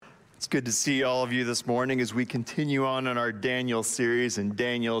It's good to see all of you this morning as we continue on in our Daniel series in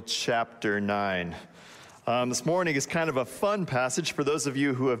Daniel chapter 9. This morning is kind of a fun passage for those of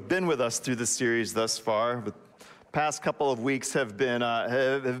you who have been with us through the series thus far. The past couple of weeks have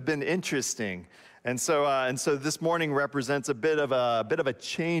been interesting. And so this morning represents a bit of a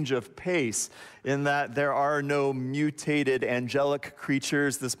change of pace in that there are no mutated angelic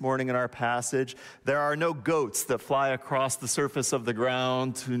creatures this morning in our passage. There are no goats that fly across the surface of the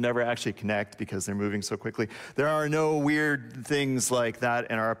ground who never actually connect because they're moving so quickly. There are no weird things like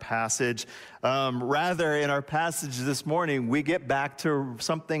that in our passage. Rather, in our passage this morning, we get back to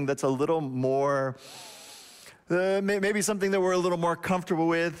something that's a little more maybe something that we're a little more comfortable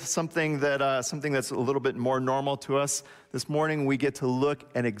with, something that's a little bit more normal to us. This morning, we get to look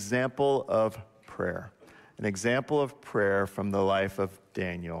at an example of prayer from the life of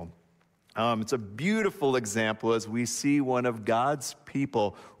Daniel. It's a beautiful example as we see one of God's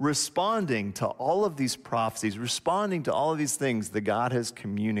people responding to all of these prophecies, responding to all of these things that God has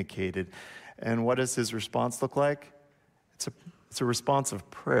communicated. And what does his response look like? It's a response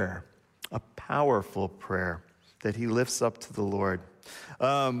of prayer, a powerful prayer that he lifts up to the Lord.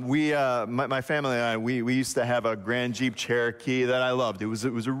 My family and I, we used to have a Grand Jeep Cherokee that I loved. It was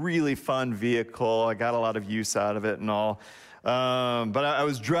a really fun vehicle. I got a lot of use out of it and all. But I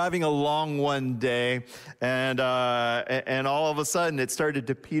was driving along one day, and all of a sudden it started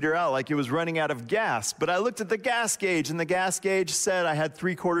to peter out like it was running out of gas. But I looked at the gas gauge, and the gas gauge said I had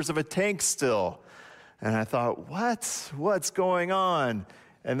 3/4 of a tank still. And I thought, what's going on?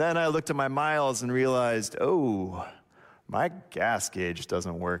 And then I looked at my miles and realized, my gas gauge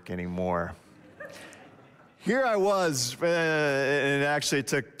doesn't work anymore. Here I was, and it actually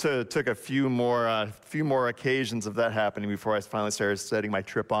took a few more occasions of that happening before I finally started setting my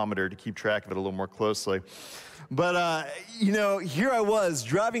tripometer to keep track of it a little more closely. But, here I was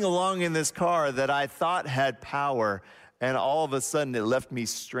driving along in this car that I thought had power, and all of a sudden it left me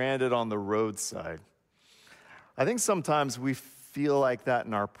stranded on the roadside. I think sometimes we feel like that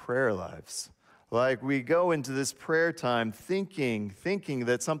in our prayer lives. Like we go into this prayer time thinking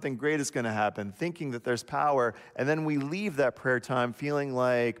that something great is going to happen, thinking that there's power, and then we leave that prayer time feeling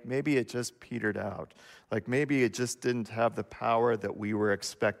like maybe it just petered out, like maybe it just didn't have the power that we were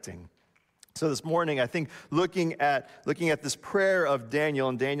expecting. So this morning, I think looking at this prayer of Daniel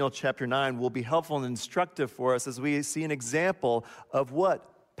in Daniel chapter 9 will be helpful and instructive for us as we see an example of what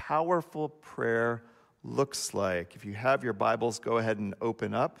powerful prayer looks like. If you have your Bibles, go ahead and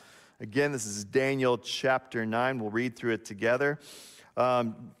open up. Again, this is Daniel chapter 9. We'll read through it together.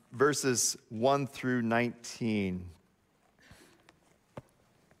 Verses 1 through 19.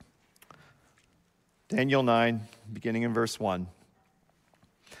 Daniel 9, beginning in verse 1.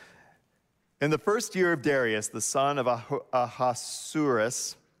 In the first year of Darius, the son of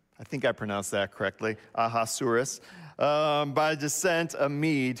Ahasuerus, I think I pronounced that correctly, Ahasuerus, by descent a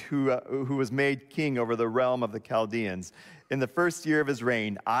Mede who was made king over the realm of the Chaldeans. In the first year of his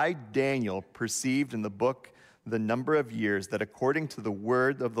reign, I, Daniel, perceived in the book the number of years that according to the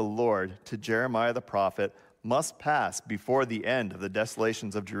word of the Lord to Jeremiah the prophet must pass before the end of the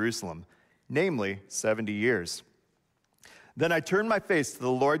desolations of Jerusalem, namely 70 years. Then I turned my face to the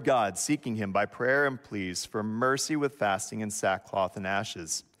Lord God, seeking him by prayer and pleas for mercy with fasting and sackcloth and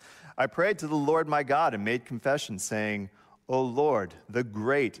ashes. I prayed to the Lord my God and made confession, saying, O Lord, the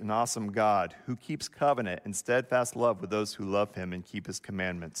great and awesome God, who keeps covenant and steadfast love with those who love him and keep his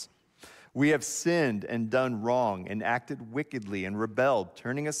commandments. We have sinned and done wrong and acted wickedly and rebelled,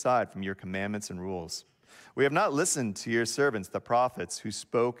 turning aside from your commandments and rules. We have not listened to your servants, the prophets, who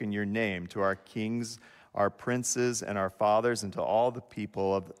spoke in your name to our kings, our princes, and our fathers, and to all the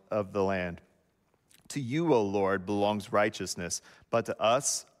people of the land. To you, O Lord, belongs righteousness, but to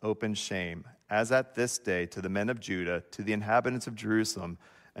us open shame, as at this day to the men of Judah, to the inhabitants of Jerusalem,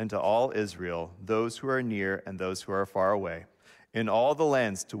 and to all Israel, those who are near and those who are far away, in all the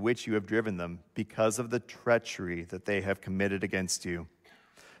lands to which you have driven them, because of the treachery that they have committed against you.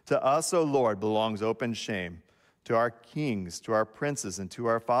 To us, O Lord, belongs open shame, to our kings, to our princes, and to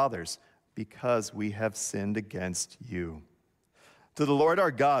our fathers, because we have sinned against you. To the Lord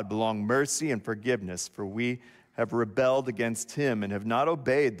our God belong mercy and forgiveness, for we have rebelled against him and have not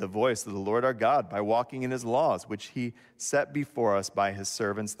obeyed the voice of the Lord our God by walking in his laws, which he set before us by his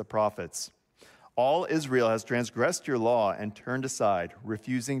servants the prophets. All Israel has transgressed your law and turned aside,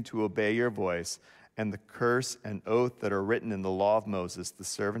 refusing to obey your voice, and the curse and oath that are written in the law of Moses, the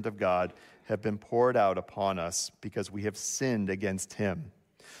servant of God, have been poured out upon us because we have sinned against him.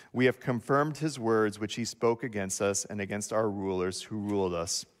 We have confirmed his words which he spoke against us and against our rulers who ruled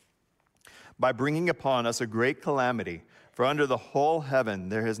us, by bringing upon us a great calamity, For under the whole heaven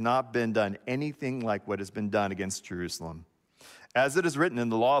there has not been done anything like what has been done against Jerusalem. As it is written in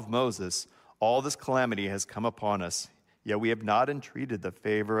the law of Moses, all this calamity has come upon us, yet we have not entreated the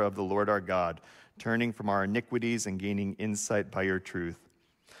favor of the Lord our God, turning from our iniquities and gaining insight by your truth.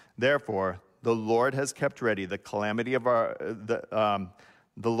 Therefore, the Lord has kept ready the calamity and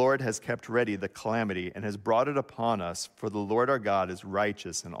has brought it upon us, for the Lord our God is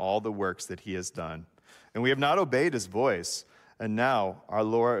righteous in all the works that he has done. And we have not obeyed his voice. And now, O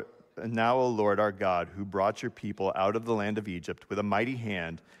Lord our God, who brought your people out of the land of Egypt with a mighty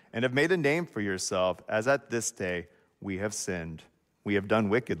hand, and have made a name for yourself, as at this day we have sinned. We have done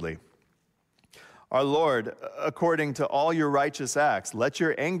wickedly. Our Lord, according to all your righteous acts, let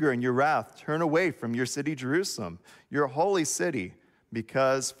your anger and your wrath turn away from your city Jerusalem, your holy city,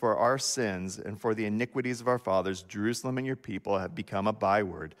 because for our sins and for the iniquities of our fathers, Jerusalem and your people have become a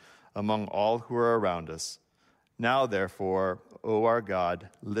byword among all who are around us. Now, therefore, O our God,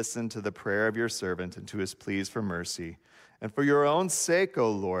 listen to the prayer of your servant and to his pleas for mercy. And for your own sake,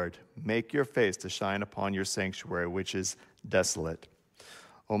 O Lord, make your face to shine upon your sanctuary, which is desolate.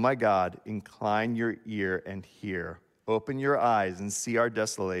 O my God, incline your ear and hear. Open your eyes and see our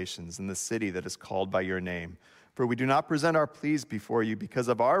desolations in the city that is called by your name. For we do not present our pleas before you because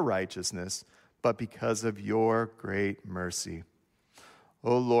of our righteousness, but because of your great mercy.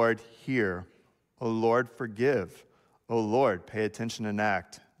 O Lord, hear. O Lord, forgive. O Lord, pay attention and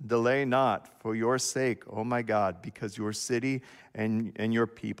act. Delay not for your sake, O my God, because your city and your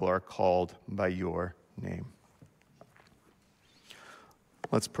people are called by your name.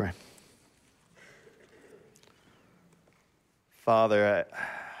 Let's pray. Father,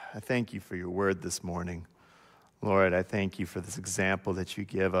 I thank you for your word this morning. Lord, I thank you for this example that you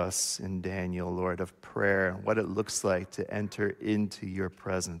give us in Daniel, Lord, of prayer and what it looks like to enter into your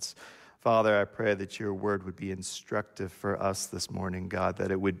presence. Father, I pray that your word would be instructive for us this morning, God, that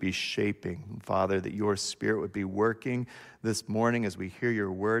it would be shaping. Father, that your spirit would be working this morning as we hear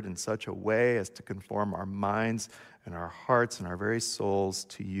your word in such a way as to conform our minds and our hearts and our very souls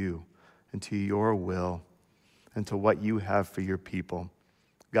to you and to your will and to what you have for your people.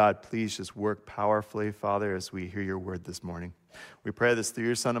 God, please just work powerfully, Father, as we hear your word this morning. We pray this through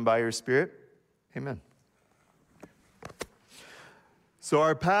your Son and by your Spirit. Amen. So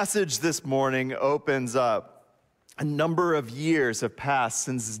our passage this morning opens up. A number of years have passed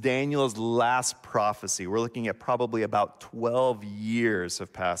since Daniel's last prophecy. We're looking at probably about 12 years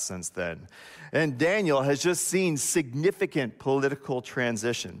have passed since then. And Daniel has just seen significant political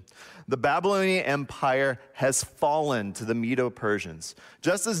transition. The Babylonian Empire has fallen to the Medo-Persians.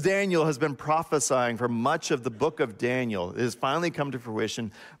 Just as Daniel has been prophesying for much of the book of Daniel, it has finally come to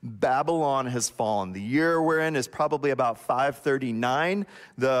fruition. Babylon has fallen. The year we're in is probably about 539.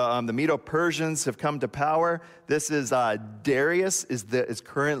 The Medo-Persians have come to power. This is Darius is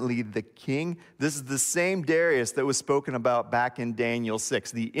currently the king. This is the same Darius that was spoken about back in Daniel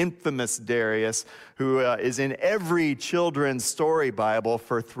 6, the infamous Darius who is in every children's story Bible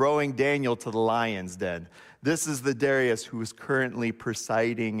for throwing Daniel to the lion's den. This is the Darius who is currently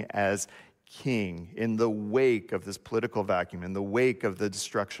presiding as king in the wake of this political vacuum, in the wake of the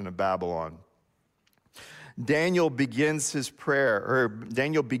destruction of Babylon. Daniel begins his prayer, or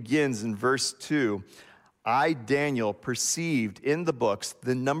Daniel begins in verse 2. I, Daniel, perceived in the books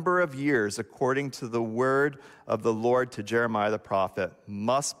the number of years according to the word of the Lord to Jeremiah the prophet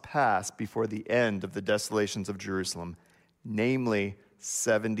must pass before the end of the desolations of Jerusalem, namely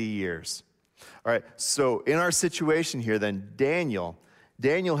 70 years. All right, so in our situation here then, Daniel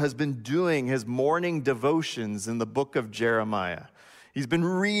has been doing his morning devotions in the book of Jeremiah. He's been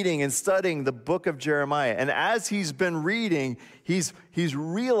reading and studying the book of Jeremiah. And as he's been reading, he's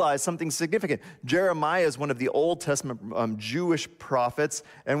realized something significant. Jeremiah is one of the Old Testament Jewish prophets.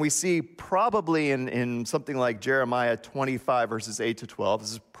 And we see probably in something like Jeremiah 25, verses 8 to 12.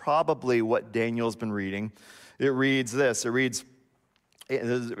 This is probably what Daniel's been reading. It reads this. It reads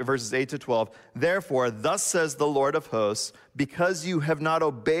verses 8 to 12. Therefore, thus says the Lord of hosts, because you have not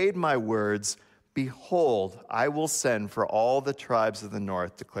obeyed my words, behold, I will send for all the tribes of the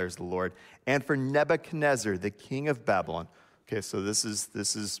north, declares the Lord, and for Nebuchadnezzar, the king of Babylon. Okay, so this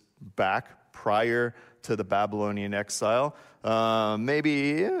is back prior to the Babylonian exile.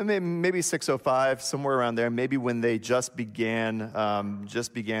 Maybe 605, somewhere around there. Maybe when they just began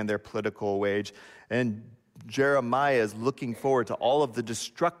their political wage. And Jeremiah is looking forward to all of the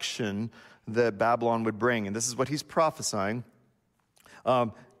destruction that Babylon would bring, and this is what he's prophesying.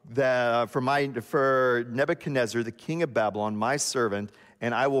 That for Nebuchadnezzar, the king of Babylon, my servant,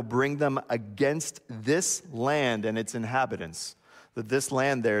 and I will bring them against this land and its inhabitants. that this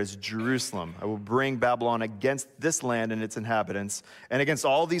land there is Jerusalem. I will bring Babylon against this land and its inhabitants, and against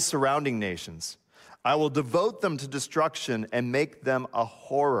all these surrounding nations. I will devote them to destruction and make them a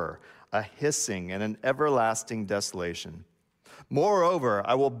horror, a hissing, and an everlasting desolation. Moreover,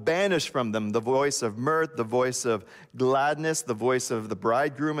 I will banish from them the voice of mirth, the voice of gladness, the voice of the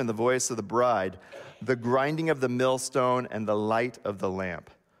bridegroom and the voice of the bride, the grinding of the millstone and the light of the lamp.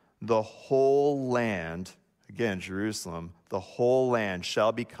 The whole land, again, Jerusalem, the whole land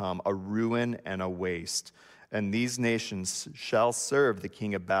shall become a ruin and a waste. And these nations shall serve the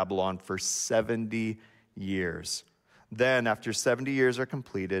king of Babylon for 70 years. Then, after 70 years are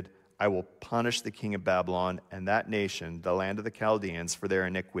completed, I will punish the king of Babylon and that nation, the land of the Chaldeans, for their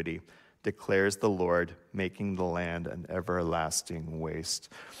iniquity, declares the Lord, making the land an everlasting waste.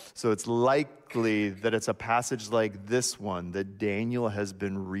 So it's likely that it's a passage like this one that Daniel has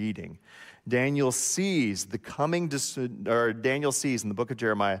been reading. Daniel sees in the book of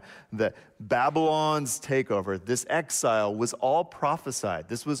Jeremiah that Babylon's takeover, this exile, was all prophesied.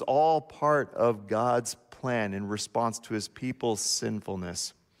 This was all part of God's plan in response to his people's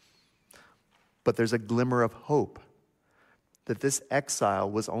sinfulness. But there's a glimmer of hope that this exile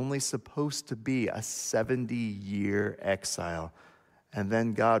was only supposed to be a 70-year exile, and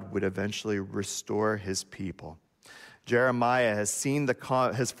then God would eventually restore his people. Jeremiah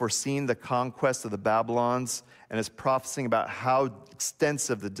has foreseen the conquest of the Babylons and is prophesying about how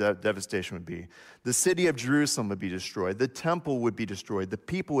extensive the devastation would be. The city of Jerusalem would be destroyed. The temple would be destroyed. The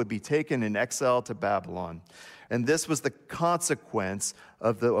people would be taken in exile to Babylon. And this was the consequence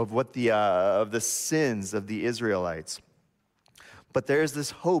of the sins of the Israelites. But there's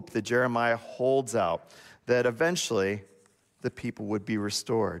this hope that Jeremiah holds out that eventually the people would be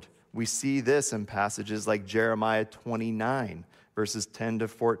restored. We see this in passages like Jeremiah 29, verses 10 to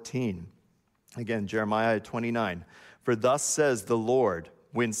 14. Again, Jeremiah 29. For thus says the Lord,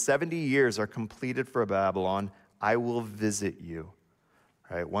 when 70 years are completed for Babylon, I will visit you.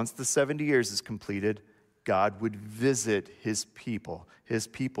 Right? Once the 70 years is completed, God would visit his people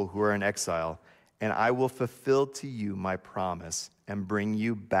who are in exile, and I will fulfill to you my promise and bring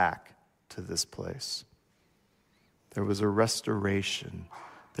you back to this place. There was a restoration.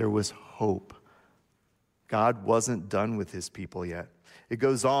 There was hope. God wasn't done with his people yet. It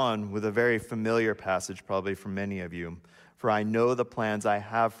goes on with a very familiar passage, probably for many of you. For I know the plans I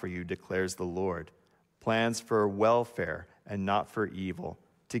have for you, declares the Lord. Plans for welfare and not for evil,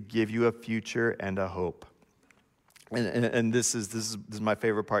 to give you a future and a hope. And this is my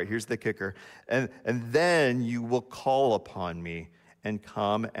favorite part. Here's the kicker. And then you will call upon me and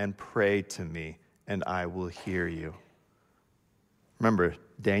come and pray to me, and I will hear you. Remember,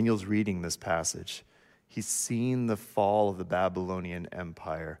 Daniel's reading this passage. He's seen the fall of the Babylonian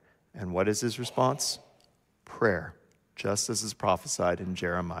Empire. And what is his response? Prayer, just as is prophesied in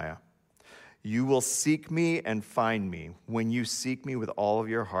Jeremiah. You will seek me and find me. When you seek me with all of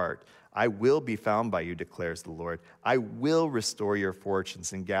your heart, I will be found by you, declares the Lord. I will restore your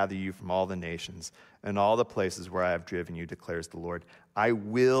fortunes and gather you from all the nations and all the places where I have driven you, declares the Lord. I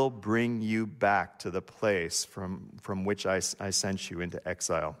will bring you back to the place from which I sent you into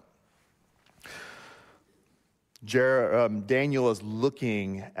exile. Daniel is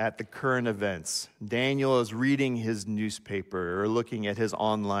looking at the current events. Daniel is reading his newspaper or looking at his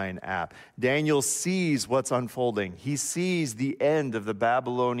online app. Daniel sees what's unfolding. He sees the end of the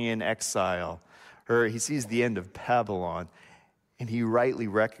Babylonian exile, or he sees the end of Babylon, and he rightly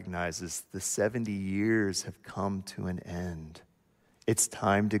recognizes the 70 years have come to an end. It's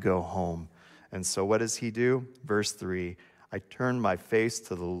time to go home. And so what does he do? Verse 3, I turned my face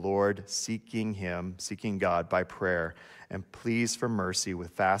to the Lord, seeking God by prayer, and pleas for mercy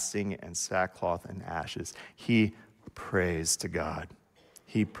with fasting and sackcloth and ashes. He prays to God.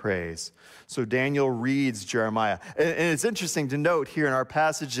 He prays. So Daniel reads Jeremiah. And it's interesting to note here in our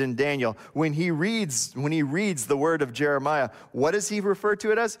passage in Daniel, when he reads the word of Jeremiah, what does he refer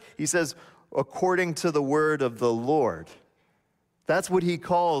to it as? He says, according to the word of the Lord. That's what he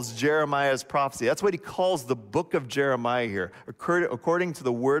calls Jeremiah's prophecy. That's what he calls the book of Jeremiah here, according to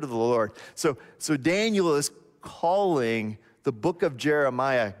the word of the Lord. So Daniel is calling the book of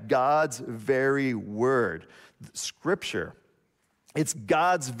Jeremiah God's very word, Scripture. It's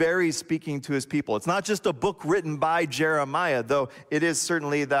God's very speaking to his people. It's not just a book written by Jeremiah, though it is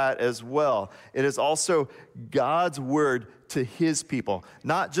certainly that as well. It is also God's word to his people.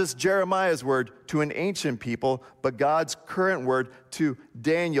 Not just Jeremiah's word to an ancient people, but God's current word to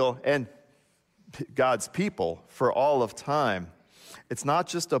Daniel and God's people for all of time. It's not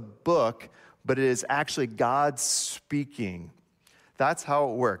just a book, but it is actually God speaking. That's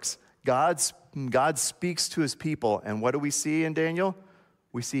how it works. God speaks to his people, and what do we see in Daniel?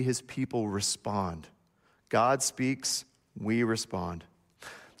 We see his people respond. God speaks, we respond.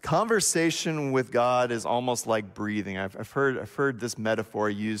 Conversation with God is almost like breathing. I've heard this metaphor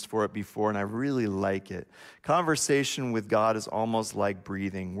used for it before, and I really like it. Conversation with God is almost like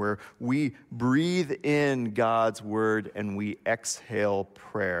breathing, where we breathe in God's word and we exhale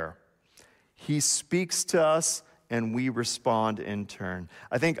prayer. He speaks to us and we respond in turn.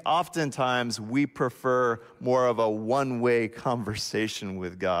 I think oftentimes we prefer more of a one-way conversation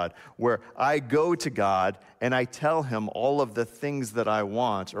with God, where I go to God and I tell him all of the things that I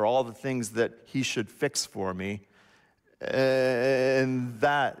want or all the things that he should fix for me, and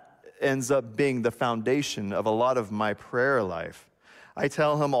that ends up being the foundation of a lot of my prayer life. I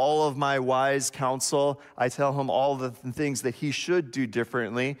tell him all of my wise counsel. I tell him all the things that he should do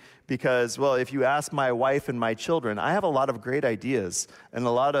differently because, well, if you ask my wife and my children, I have a lot of great ideas and a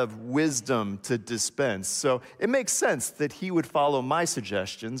lot of wisdom to dispense. So it makes sense that he would follow my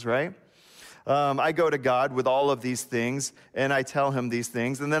suggestions, right? I go to God with all of these things, and I tell him these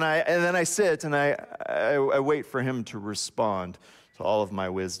things, and then I sit and I wait for him to respond to all of my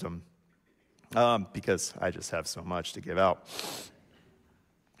wisdom because I just have so much to give out.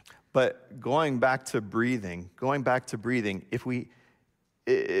 But going back to breathing,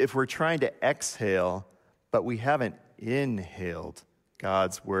 if we're trying to exhale, but we haven't inhaled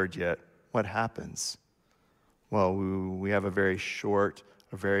God's word yet, what happens? Well, we have a very short,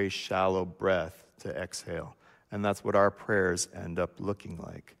 a very shallow breath to exhale. And that's what our prayers end up looking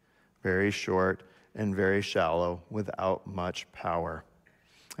like. Very short and very shallow, without much power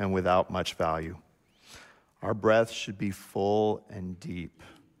and without much value. Our breath should be full and deep.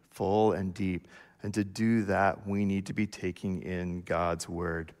 And to do that, we need to be taking in God's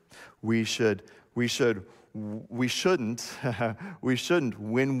word. We shouldn't,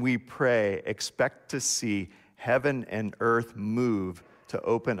 when we pray, expect to see heaven and earth move to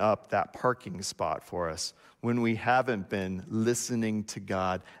open up that parking spot for us when we haven't been listening to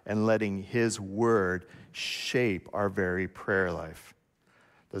God and letting his word shape our very prayer life.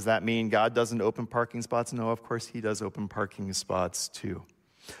 Does that mean God doesn't open parking spots? No, of course he does open parking spots too.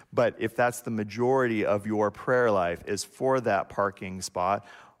 But if that's the majority of your prayer life is for that parking spot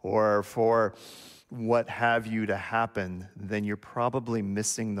or for what have you to happen, then you're probably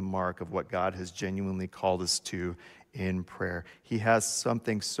missing the mark of what God has genuinely called us to in prayer. He has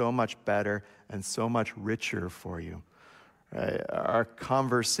something so much better and so much richer for you. Our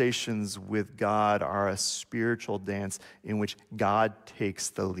conversations with God are a spiritual dance in which God takes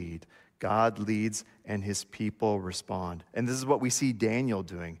the lead. God leads and his people respond. And this is what we see Daniel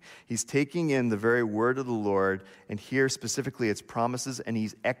doing. He's taking in the very word of the Lord, and here specifically its promises, and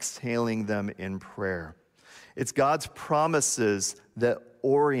he's exhaling them in prayer. It's God's promises that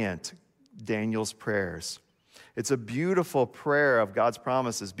orient Daniel's prayers. It's a beautiful prayer of God's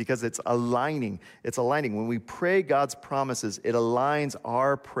promises because it's aligning. When we pray God's promises, it aligns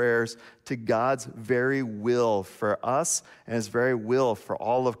our prayers to God's very will for us and his very will for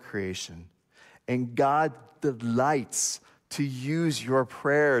all of creation. And God delights to use your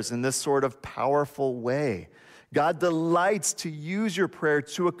prayers in this sort of powerful way. God delights to use your prayer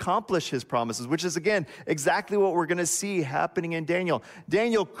to accomplish his promises, which is, again, exactly what we're going to see happening in Daniel.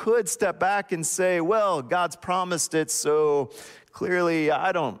 Daniel could step back and say, well, God's promised it, so clearly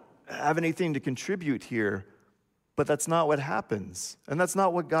I don't have anything to contribute here. But that's not what happens. And that's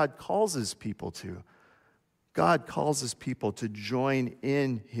not what God calls his people to. God calls his people to join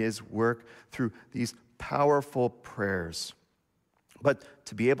in his work through these powerful prayers. But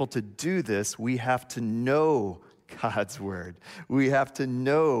to be able to do this, we have to know God's word. We have to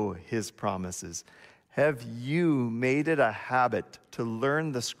know his promises. Have you made it a habit to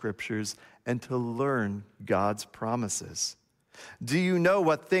learn the scriptures and to learn God's promises? Do you know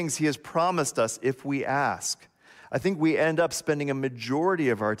what things he has promised us if we ask? I think we end up spending a majority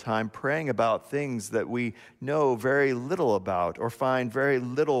of our time praying about things that we know very little about or find very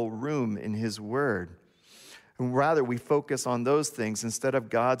little room in his word. And rather, we focus on those things instead of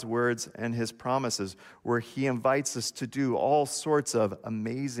God's words and his promises, where he invites us to do all sorts of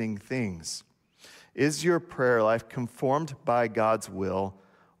amazing things. Is your prayer life conformed by God's will,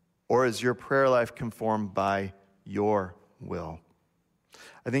 or is your prayer life conformed by your will?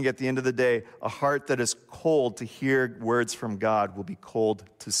 I think at the end of the day, a heart that is cold to hear words from God will be cold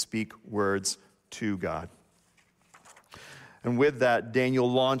to speak words to God. And with that, Daniel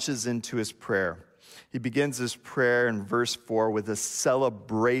launches into his prayer. He begins his prayer in verse 4 with a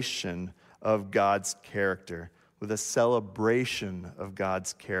celebration of God's character.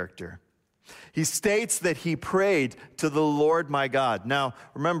 He states that he prayed to the Lord my God. Now,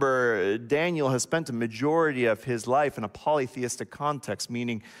 remember, Daniel has spent a majority of his life in a polytheistic context,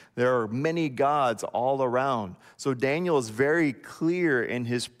 meaning there are many gods all around. So Daniel is very clear in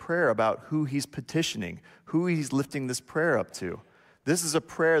his prayer about who he's petitioning, who he's lifting this prayer up to. This is a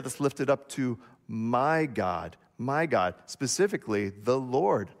prayer that's lifted up to my God, specifically the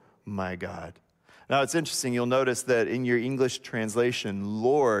Lord my God. Now, it's interesting. You'll notice that in your English translation,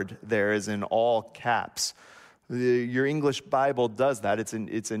 Lord there is in all caps. Your English Bible does that. It's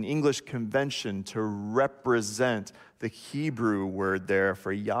an English convention to represent the Hebrew word there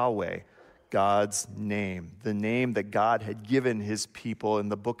for Yahweh, God's name, the name that God had given his people in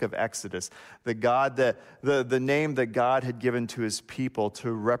the book of Exodus, the name that God had given to his people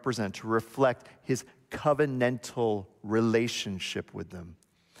to represent, to reflect his covenantal relationship with them.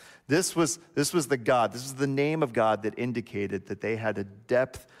 This was the God, this was the name of God that indicated that they had a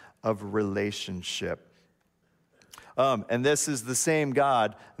depth of relationship. And this is the same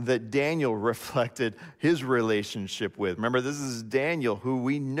God that Daniel reflected his relationship with. Remember, this is Daniel, who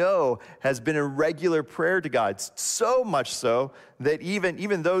we know has been in regular prayer to God, so much so that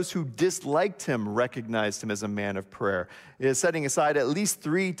even those who disliked him recognized him as a man of prayer. He is setting aside at least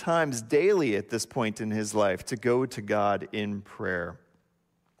 3 times daily at this point in his life to go to God in prayer.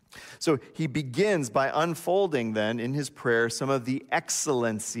 So he begins by unfolding then in his prayer some of the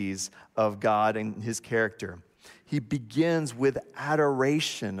excellencies of God and his character. He begins with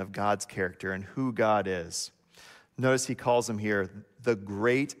adoration of God's character and who God is. Notice he calls him here the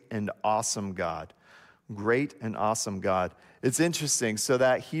great and awesome God. Great and awesome God. It's interesting. So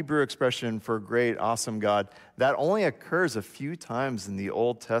that Hebrew expression for great, awesome God, that only occurs a few times in the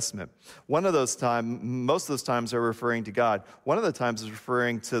Old Testament. Most of those times are referring to God. One of the times is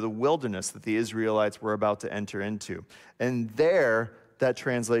referring to the wilderness that the Israelites were about to enter into. And there, that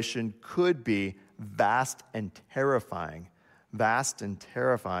translation could be vast and terrifying. Vast and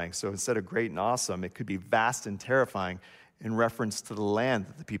terrifying. So instead of great and awesome, it could be vast and terrifying in reference to the land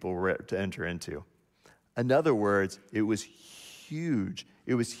that the people were to enter into. In other words, it was huge.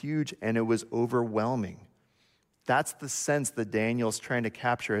 It was huge and it was overwhelming. That's the sense that Daniel's trying to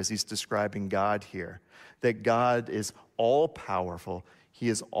capture as he's describing God here. That God is all-powerful, he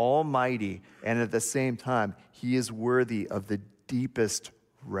is almighty, and at the same time, he is worthy of the deepest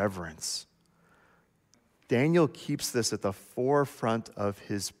reverence. Daniel keeps this at the forefront of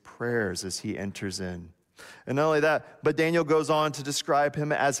his prayers as he enters in. And not only that, but Daniel goes on to describe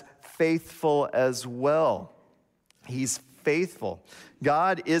him as faithful as well. He's faithful.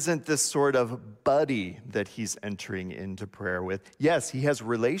 God isn't this sort of buddy that he's entering into prayer with. Yes, he has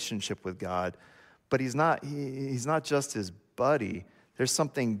relationship with God, but he's not just his buddy. There's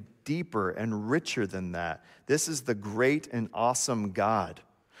something deeper and richer than that. This is the great and awesome God.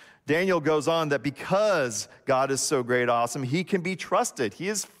 Daniel goes on that because God is so great, awesome, he can be trusted. He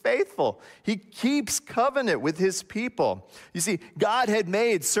is faithful. He keeps covenant with his people. You see, God had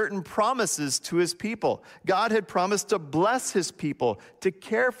made certain promises to his people. God had promised to bless his people, to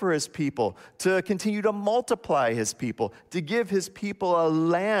care for his people, to continue to multiply his people, to give his people a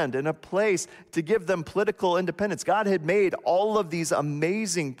land and a place, to give them political independence. God had made all of these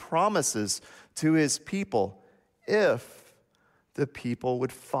amazing promises to his people if the people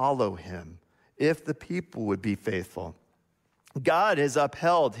would follow him, if the people would be faithful. God has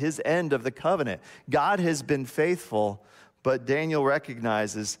upheld his end of the covenant. God has been faithful, but Daniel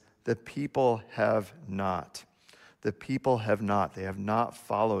recognizes the people have not. The people have not. They have not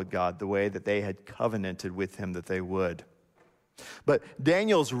followed God the way that they had covenanted with him that they would. But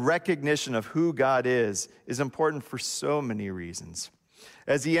Daniel's recognition of who God is important for so many reasons.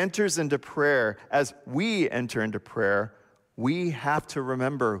 As he enters into prayer, as we enter into prayer, we have to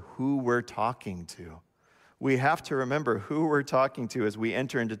remember who we're talking to. We have to remember who we're talking to as we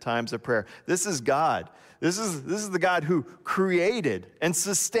enter into times of prayer. This is God. This is the God who created and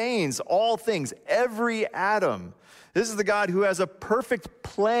sustains all things, every atom. This is the God who has a perfect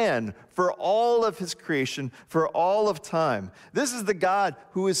plan for all of his creation, for all of time. This is the God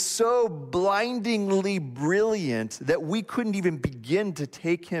who is so blindingly brilliant that we couldn't even begin to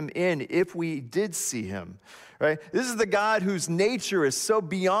take him in if we did see him. Right? This is the God whose nature is so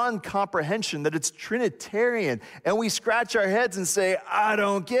beyond comprehension that it's Trinitarian, and we scratch our heads and say, I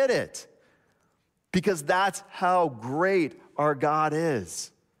don't get it. Because that's how great our God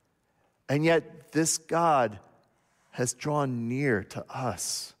is. And yet this God has drawn near to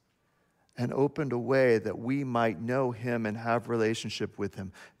us and opened a way that we might know him and have relationship with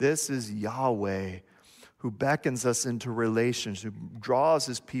him. This is Yahweh, who beckons us into relationship, who draws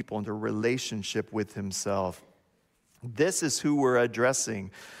his people into relationship with himself. This is who we're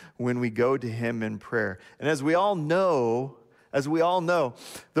addressing when we go to him in prayer. And as we all know,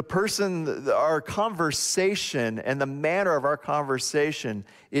 the person, our conversation and the manner of our conversation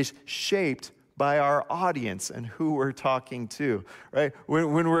is shaped by our audience and who we're talking to, right?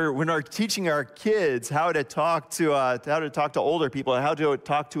 When we're teaching our kids how to talk to older people and how to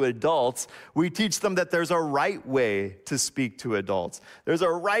talk to adults, we teach them that there's a right way to speak to adults. There's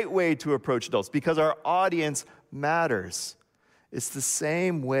a right way to approach adults because our audience matters. It's the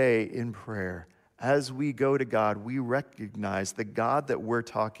same way in prayer. As we go to God, we recognize the God that we're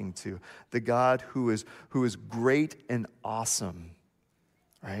talking to, the God who is great and awesome,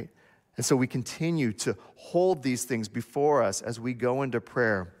 right? And so we continue to hold these things before us as we go into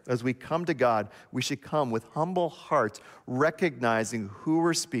prayer. As we come to God, we should come with humble hearts, recognizing who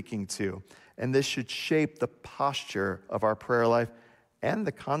we're speaking to. And this should shape the posture of our prayer life and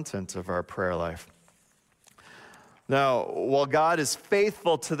the content of our prayer life. Now, while God is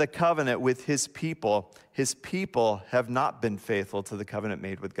faithful to the covenant with his people have not been faithful to the covenant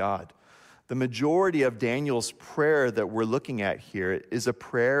made with God. The majority of Daniel's prayer that we're looking at here is a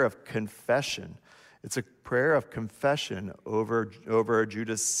prayer of confession. It's a prayer of confession over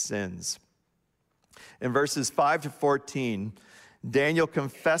Judah's sins. In verses 5 to 14, Daniel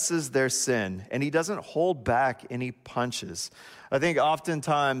confesses their sin, and he doesn't hold back any punches. I think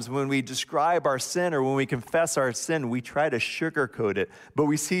oftentimes when we describe our sin or when we confess our sin, we try to sugarcoat it, but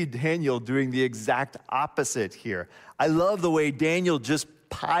we see Daniel doing the exact opposite here. I love the way Daniel just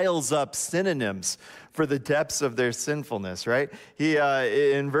piles up synonyms for the depths of their sinfulness, right? He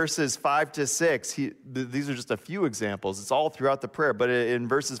in verses 5 to 6, these are just a few examples. It's all throughout the prayer, but in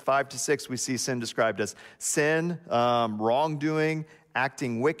verses 5 to 6, we see sin described as sin, wrongdoing,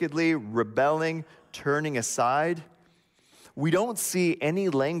 acting wickedly, rebelling, turning aside. We don't see any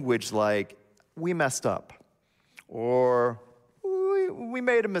language like, we messed up, or we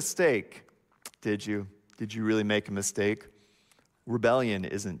made a mistake. Did you? Did you really make a mistake? Rebellion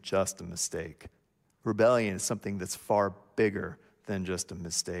isn't just a mistake. Rebellion is something that's far bigger than just a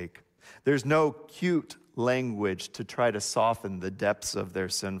mistake. There's no cute language to try to soften the depths of their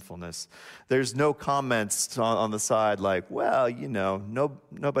sinfulness. There's no comments on the side like, well,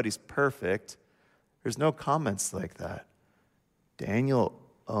 nobody's perfect. There's no comments like that. Daniel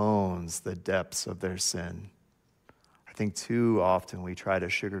owns the depths of their sin. I think too often we try to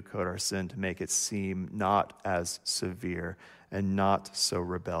sugarcoat our sin to make it seem not as severe and not so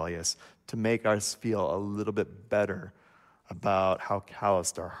rebellious, to make us feel a little bit better about how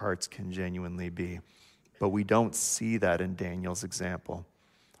calloused our hearts can genuinely be. But we don't see that in Daniel's example.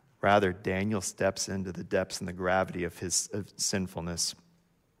 Rather, Daniel steps into the depths and the gravity of his sinfulness.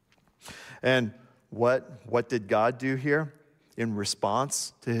 And what did God do here? In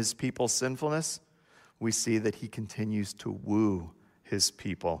response to his people's sinfulness, we see that he continues to woo his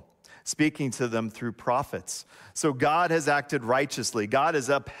people, speaking to them through prophets. So God has acted righteously. God has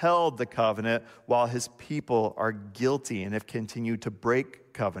upheld the covenant while his people are guilty and have continued to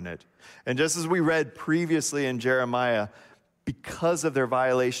break covenant. And just as we read previously in Jeremiah, because of their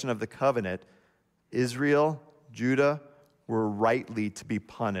violation of the covenant, Israel, Judah, were rightly to be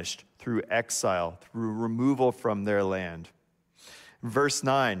punished through exile, through removal from their land. Verse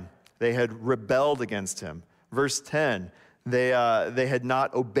 9, they had rebelled against him. Verse 10, they had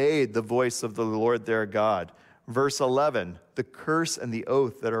not obeyed the voice of the Lord their God. Verse 11, the curse and the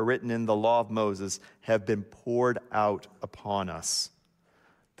oath that are written in the law of Moses have been poured out upon us.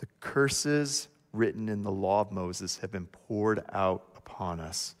 The curses written in the law of Moses have been poured out upon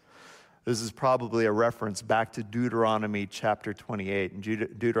us. This is probably a reference back to Deuteronomy chapter 28. In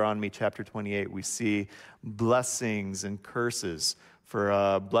Deuteronomy chapter 28, we see blessings and curses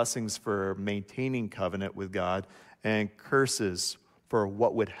blessings for maintaining covenant with God and curses for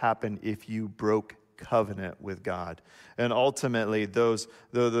what would happen if you broke covenant with God. And ultimately, those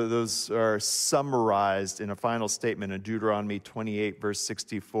are summarized in a final statement in Deuteronomy 28, verse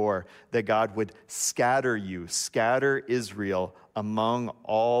 64, that God would scatter Israel among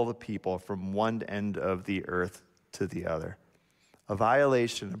all the people from one end of the earth to the other. A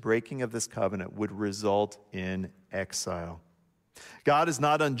violation, a breaking of this covenant would result in exile. God is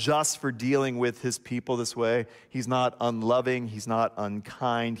not unjust for dealing with his people this way. He's not unloving. He's not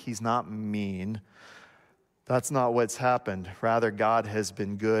unkind. He's not mean. That's not what's happened. Rather, God has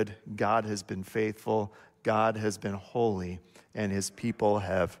been good. God has been faithful. God has been holy, and his people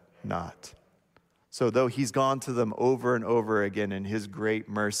have not. So though he's gone to them over and over again in his great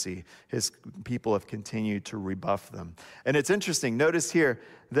mercy, his people have continued to rebuff them. And it's interesting. Notice here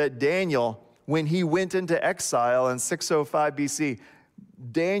that Daniel, when he went into exile in 605 BC,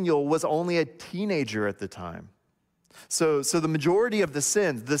 Daniel was only a teenager at the time. So the majority of the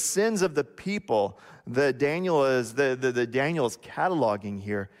sins of the people that Daniel is cataloging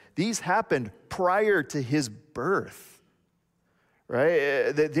here, these happened prior to his birth,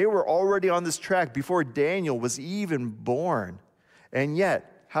 right? They were already on this track before Daniel was even born. And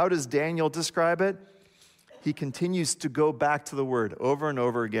yet, how does Daniel describe it? He continues to go back to the word over and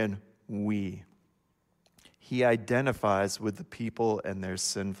over again, we. He identifies with the people and their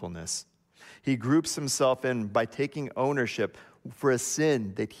sinfulness. He groups himself in by taking ownership for a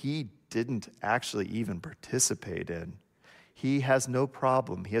sin that he didn't actually even participate in. He has no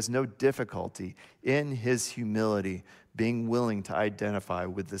problem, he has no difficulty in his humility being willing to identify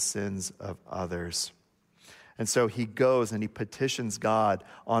with the sins of others. And so he goes and he petitions God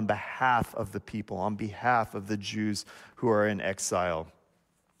on behalf of the people, on behalf of the Jews who are in exile.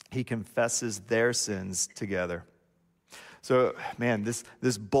 He confesses their sins together. So, man,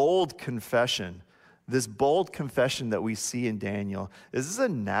 this bold confession that we see in Daniel, this is a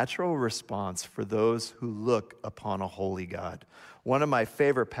natural response for those who look upon a holy God. One of my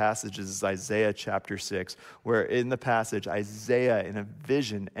favorite passages is Isaiah chapter 6, where in the passage, Isaiah in a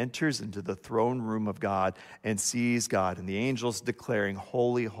vision enters into the throne room of God and sees God, and the angels declaring,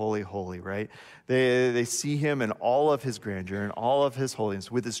 holy, holy, holy, right? They see him in all of his grandeur and all of his holiness,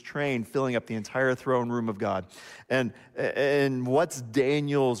 with his train filling up the entire throne room of God. And what's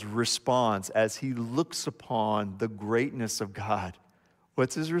Daniel's response as he looks upon the greatness of God?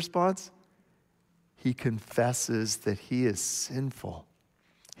 What's his response? He confesses that he is sinful.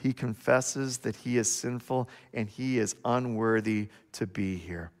 He confesses that he is sinful and he is unworthy to be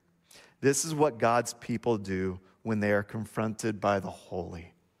here. This is what God's people do when they are confronted by the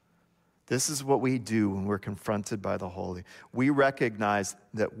holy. This is what we do when we're confronted by the holy. We recognize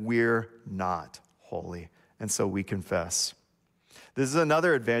that we're not holy, and so we confess. This is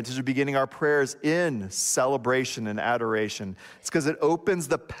another advantage of beginning our prayers in celebration and adoration. It's because it opens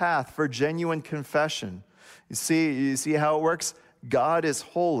the path for genuine confession. You see how it works? God is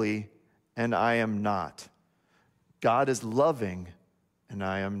holy, and I am not. God is loving, and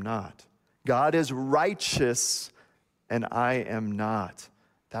I am not. God is righteous, and I am not.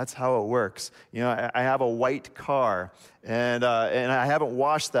 That's how it works. You know, I have a white car, and I haven't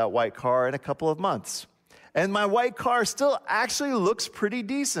washed that white car in a couple of months. And my white car still actually looks pretty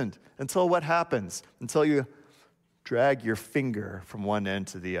decent until what happens? Until you drag your finger from one end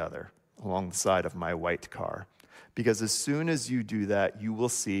to the other along the side of my white car. Because as soon as you do that, you will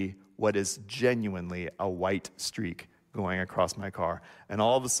see what is genuinely a white streak going across my car. And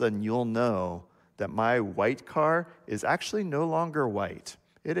all of a sudden, you'll know that my white car is actually no longer white.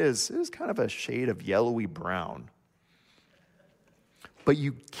 It is kind of a shade of yellowy brown. But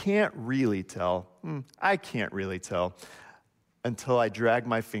you can't really tell, I can't really tell, until I drag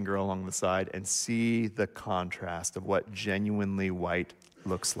my finger along the side and see the contrast of what genuinely white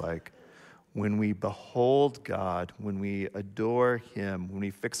looks like. When we behold God, when we adore him, when we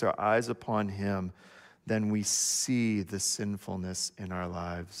fix our eyes upon him, then we see the sinfulness in our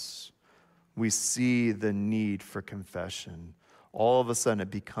lives. We see the need for confession. All of a sudden, it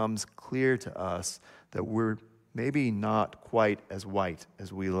becomes clear to us that we're maybe not quite as white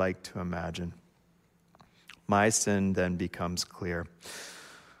as we like to imagine. My sin then becomes clear.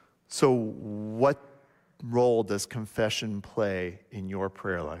 So what role does confession play in your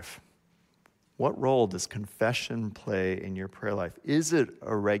prayer life? What role does confession play in your prayer life? Is it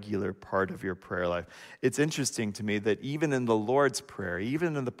a regular part of your prayer life? It's interesting to me that even in the Lord's Prayer,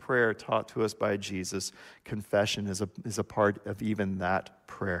 even in the prayer taught to us by Jesus, confession is a part of even that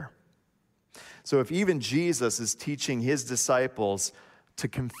prayer. So if even Jesus is teaching his disciples to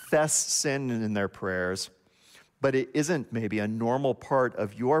confess sin in their prayers, but it isn't maybe a normal part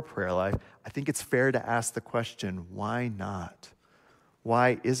of your prayer life, I think it's fair to ask the question, why not?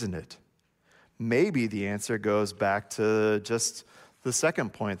 Why isn't it? Maybe the answer goes back to just the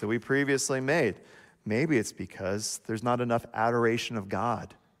second point that we previously made. Maybe it's because there's not enough adoration of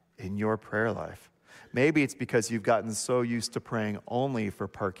God in your prayer life. Maybe it's because you've gotten so used to praying only for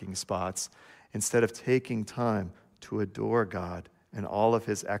parking spots instead of taking time to adore God and all of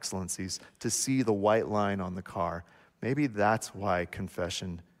his excellencies, to see the white line on the car. Maybe that's why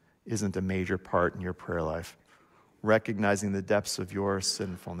confession isn't a major part in your prayer life, recognizing the depths of your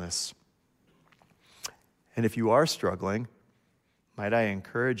sinfulness. And if you are struggling, might I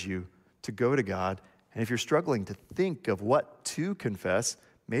encourage you to go to God, and if you're struggling to think of what to confess,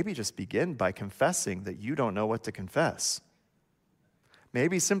 maybe just begin by confessing that you don't know what to confess.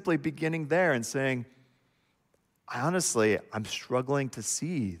 Maybe simply beginning there and saying, I'm struggling to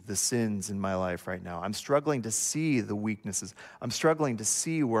see the sins in my life right now. I'm struggling to see the weaknesses. I'm struggling to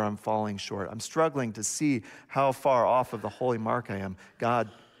see where I'm falling short. I'm struggling to see how far off of the holy mark I am.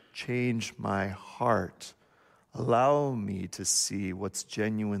 God, change my heart. Allow me to see what's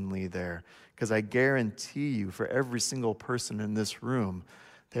genuinely there. Because I guarantee you, for every single person in this room,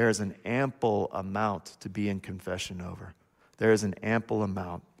 there is an ample amount to be in confession over. There is an ample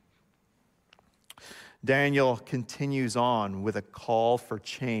amount. Daniel continues on with a call for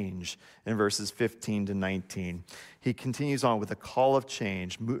change in verses 15 to 19. He continues on with a call of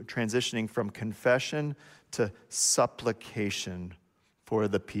change, transitioning from confession to supplication for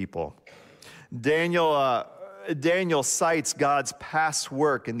the people. Daniel cites God's past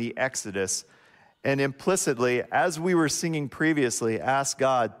work in the Exodus and implicitly, as we were singing previously, asks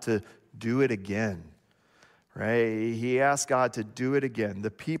God to do it again. Right? He asked God to do it again.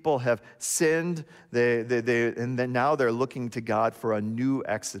 The people have sinned, and then now they're looking to God for a new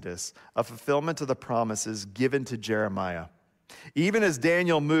exodus, a fulfillment of the promises given to Jeremiah. Even as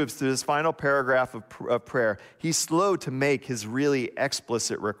Daniel moves through this final paragraph of prayer, he's slow to make his really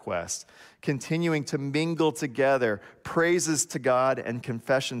explicit request, continuing to mingle together praises to God and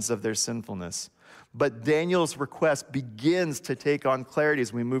confessions of their sinfulness. But Daniel's request begins to take on clarity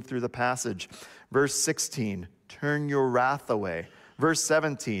as we move through the passage. Verse 16, turn your wrath away. Verse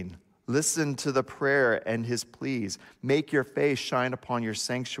 17, listen to the prayer and his pleas. Make your face shine upon your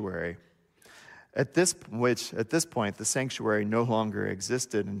sanctuary. At this point, the sanctuary no longer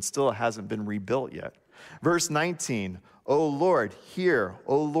existed and still hasn't been rebuilt yet. Verse 19, O Lord, hear.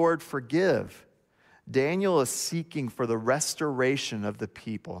 O Lord, forgive. Daniel is seeking for the restoration of the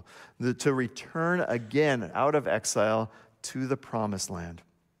people, to return again out of exile to the promised land.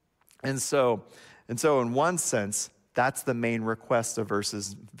 And so in one sense, that's the main request of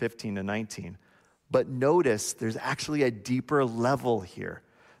verses 15 to 19. But notice there's actually a deeper level here.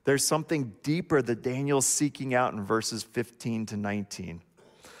 There's something deeper that Daniel's seeking out in verses 15 to 19.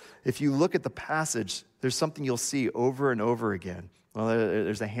 If you look at the passage, there's something you'll see over and over again. Well,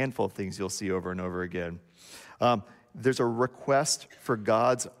 there's a handful of things you'll see over and over again. There's a request for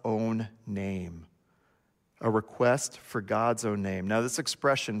God's own name. A request for God's own name. Now, this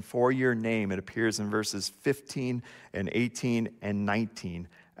expression, for your name, it appears in verses 15 and 18 and 19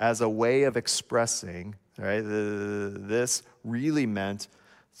 as a way of expressing, right? This really meant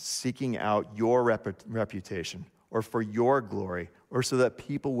seeking out your reputation or for your glory or so that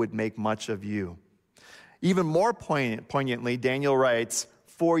people would make much of you. Even more poignantly, Daniel writes,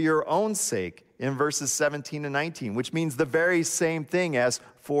 for your own sake in verses 17 and 19, which means the very same thing as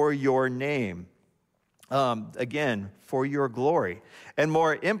for your name. Again, for your glory. And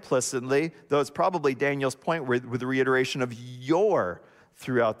more implicitly, though it's probably Daniel's point with the reiteration of your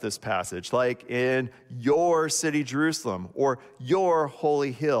throughout this passage, like in your city Jerusalem, or your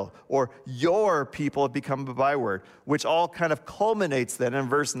holy hill, or your people have become a byword, which all kind of culminates then in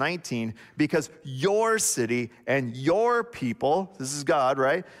verse 19, because your city and your people, this is God,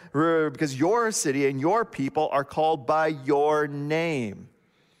 right? Because your city and your people are called by your name.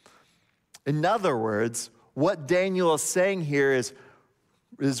 In other words, what Daniel is saying here is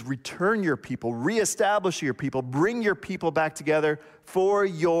return your people, reestablish your people, bring your people back together for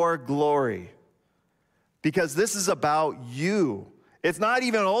your glory. Because this is about you. It's not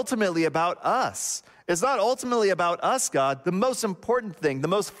even ultimately about us. It's not ultimately about us, God. The most important thing, the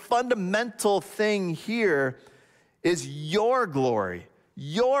most fundamental thing here is your glory,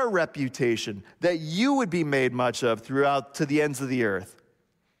 your reputation, that you would be made much of throughout to the ends of the earth.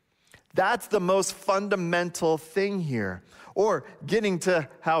 That's the most fundamental thing here. Or getting to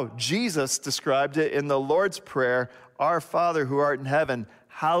how Jesus described it in the Lord's Prayer, our Father who art in heaven,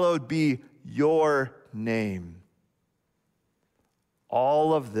 hallowed be your name.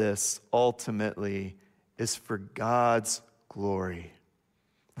 All of this ultimately is for God's glory,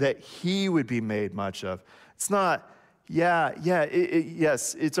 that he would be made much of. It's not,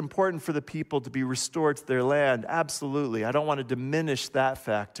 yes, it's important for the people to be restored to their land. Absolutely. I don't want to diminish that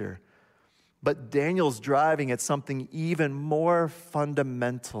factor. But Daniel's driving at something even more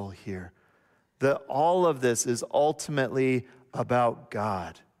fundamental here. That all of this is ultimately about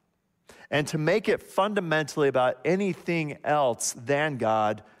God. And to make it fundamentally about anything else than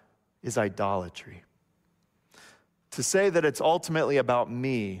God is idolatry. To say that it's ultimately about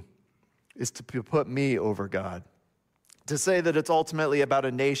me is to put me over God. To say that it's ultimately about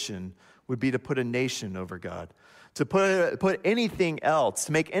a nation would be to put a nation over God. To put anything else,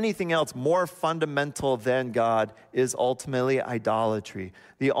 to make anything else more fundamental than God is ultimately idolatry.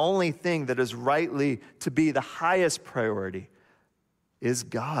 The only thing that is rightly to be the highest priority is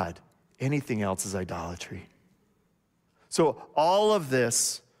God. Anything else is idolatry. So all of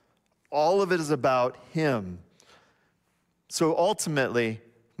it is about him. So ultimately,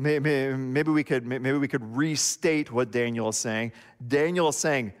 maybe we could restate what Daniel is saying. Daniel is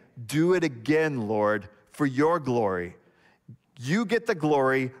saying, do it again, Lord, for your glory. You get the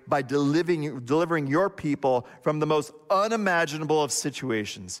glory by delivering your people from the most unimaginable of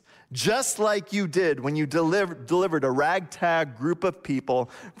situations. Just like you did when you delivered a ragtag group of people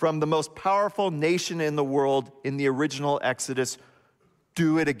from the most powerful nation in the world in the original Exodus.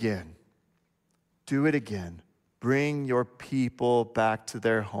 Do it again. Do it again. Bring your people back to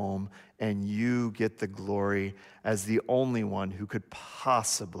their home, and you get the glory as the only one who could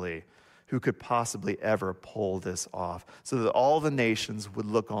possibly ever pull this off, so that all the nations would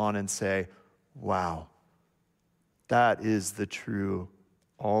look on and say, wow, that is the true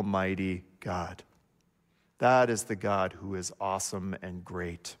almighty God. That is the God who is awesome and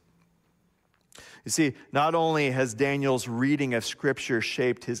great. You see, not only has Daniel's reading of Scripture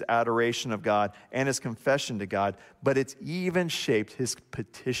shaped his adoration of God and his confession to God, but it's even shaped his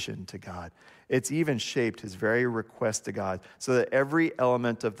petition to God. It's even shaped his very request to God, so that every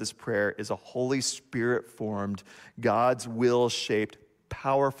element of this prayer is a Holy Spirit-formed, God's will-shaped,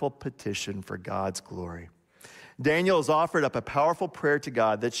 powerful petition for God's glory. Daniel has offered up a powerful prayer to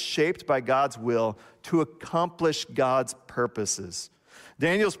God that's shaped by God's will to accomplish God's purposes.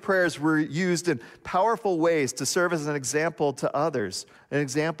 Daniel's prayers were used in powerful ways to serve as an example to others, an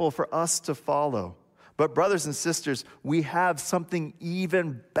example for us to follow. But brothers and sisters, we have something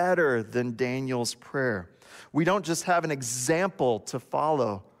even better than Daniel's prayer. We don't just have an example to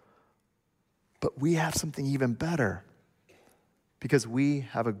follow, but we have something even better, because we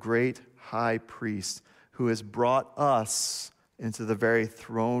have a great high priest who has brought us into the very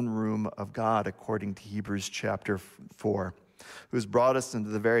throne room of God, according to Hebrews chapter 4. Who has brought us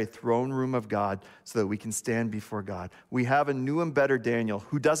into the very throne room of God so that we can stand before God. We have a new and better Daniel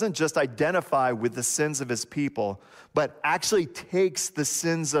who doesn't just identify with the sins of his people, but actually takes the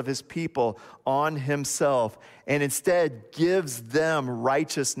sins of his people on himself and instead gives them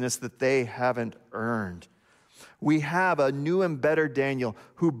righteousness that they haven't earned. We have a new and better Daniel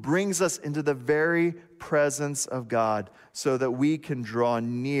who brings us into the very presence of God so that we can draw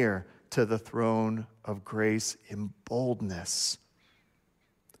near to the throne of grace in boldness.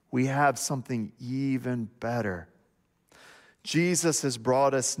 We have something even better. Jesus has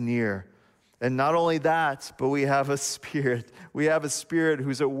brought us near. And not only that, but we have a Spirit. We have a Spirit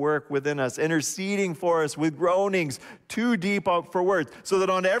who's at work within us, interceding for us with groanings too deep for words, so that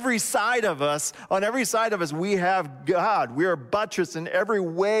on every side of us, we have God. We are buttressed in every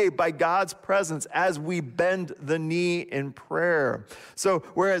way by God's presence as we bend the knee in prayer. So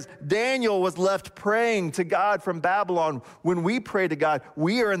whereas Daniel was left praying to God from Babylon, when we pray to God,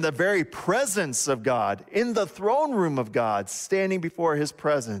 we are in the very presence of God, in the throne room of God, standing before his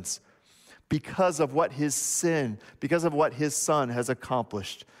presence, because of what his Son has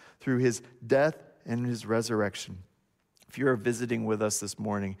accomplished through his death and his resurrection. If you are visiting with us this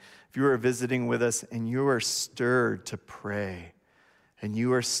morning, if you are visiting with us and you are stirred to pray,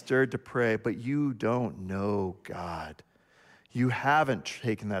 but you don't know God, you haven't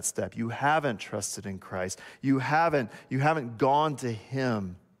taken that step, you haven't trusted in Christ, you haven't gone to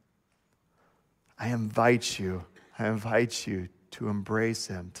him, I invite you to embrace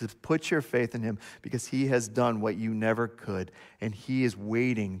him, to put your faith in him, because he has done what you never could, and he is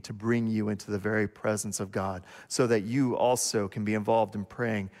waiting to bring you into the very presence of God so that you also can be involved in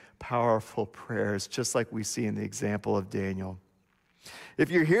praying powerful prayers, just like we see in the example of Daniel. If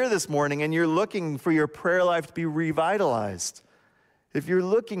you're here this morning and you're looking for your prayer life to be revitalized, I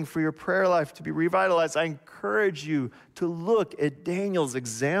encourage you to look at Daniel's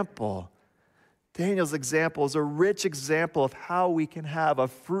example. Daniel's example is a rich example of how we can have a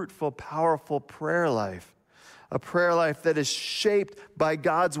fruitful, powerful prayer life. A prayer life that is shaped by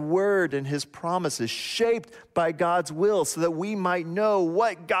God's word and his promises, shaped by God's will, so that we might know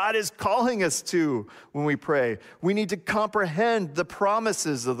what God is calling us to when we pray. We need to comprehend the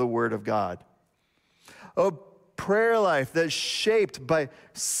promises of the word of God. A prayer life that's shaped by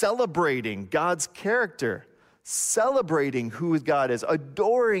celebrating God's character, celebrating who God is,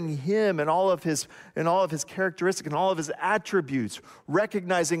 adoring him and all of his characteristics and all of his attributes,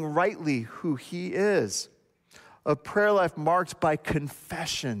 recognizing rightly who he is. A prayer life marked by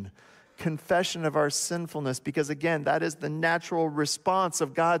confession of our sinfulness, because again, that is the natural response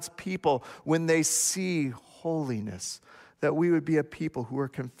of God's people when they see holiness, that we would be a people who are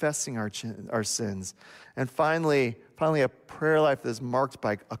confessing our sins. And finally, a prayer life that is marked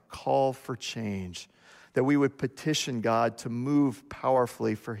by a call for change, that we would petition God to move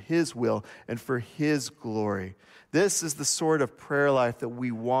powerfully for his will and for his glory. This is the sort of prayer life that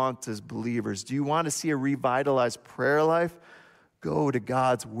we want as believers. Do you want to see a revitalized prayer life? Go to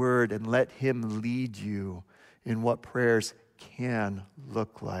God's word and let him lead you in what prayers can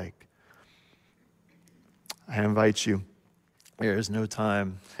look like. I invite you. There is no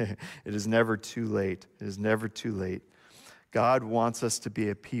time. It is never too late. It is never too late. God wants us to be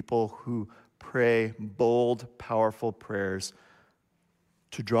a people who pray bold, powerful prayers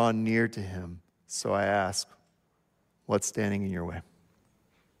to draw near to him. So I ask, what's standing in your way?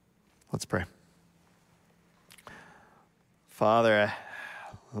 Let's pray. Father,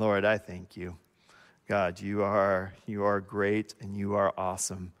 Lord, I thank you. God, you are great and you are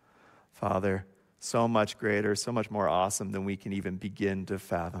awesome. Father, so much greater, so much more awesome than we can even begin to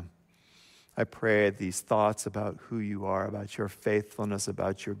fathom. I pray these thoughts about who you are, about your faithfulness,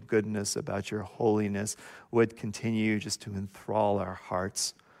 about your goodness, about your holiness would continue just to enthrall our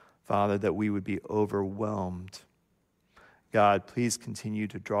hearts. Father, that we would be overwhelmed. God, please continue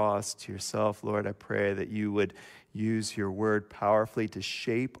to draw us to yourself. Lord, I pray that you would use your word powerfully to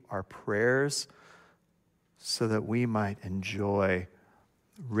shape our prayers so that we might enjoy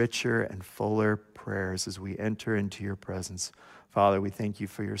richer and fuller prayers as we enter into your presence. Father, we thank you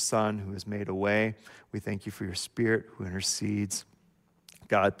for your Son who has made a way. We thank you for your Spirit who intercedes.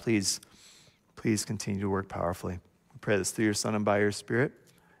 God, please continue to work powerfully. We pray this through your Son and by your Spirit.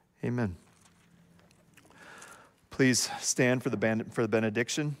 Amen. Please stand for the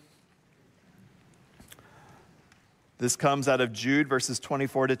benediction. This comes out of Jude, verses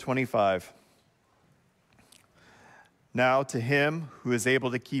 24 to 25. Now to him who is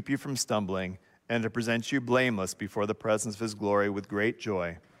able to keep you from stumbling and to present you blameless before the presence of his glory with great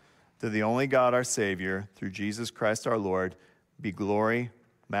joy, to the only God our Savior, through Jesus Christ our Lord, be glory,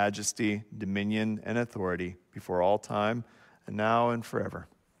 majesty, dominion, and authority before all time, and now and forever.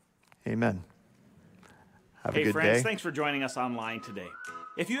 Amen. Have a good day. Hey friends, thanks for joining us online today.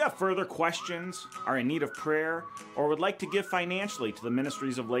 If you have further questions, are in need of prayer, or would like to give financially to the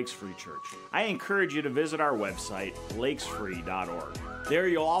ministries of Lakes Free Church, I encourage you to visit our website, lakesfree.org. There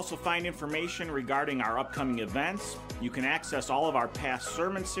you'll also find information regarding our upcoming events. You can access all of our past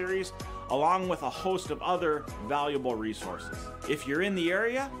sermon series, along with a host of other valuable resources. If you're in the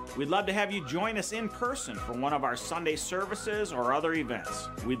area, we'd love to have you join us in person for one of our Sunday services or other events.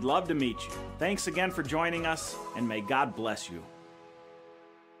 We'd love to meet you. Thanks again for joining us, and may God bless you.